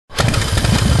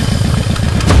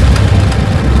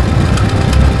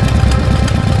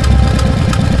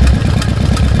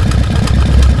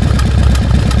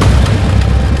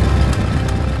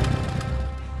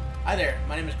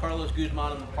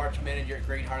manager at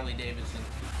Great Harley-Davidson.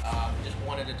 Just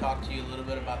wanted to talk to you a little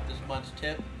bit about this month's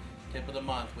tip of the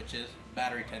month, which is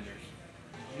battery tenders.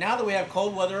 Now that we have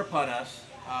cold weather upon us,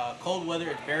 cold weather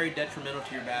is very detrimental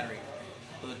to your battery.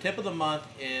 So the tip of the month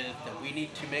is that we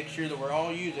need to make sure that we're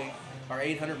all using our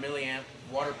 800 milliamp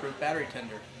waterproof battery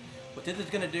tender. What this is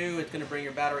going to do, it's going to bring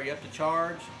your battery up to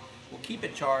charge. We'll keep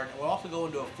it charged. We'll also go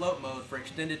into a float mode for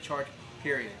extended charge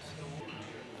periods.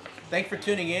 Thanks for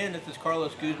tuning in. This is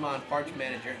Carlos Guzman, Parts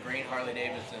Manager at Great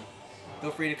Harley-Davidson.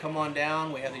 Feel free to come on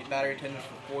down. We have these battery tenders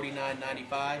for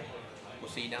 $49.95.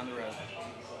 We'll see you down the road.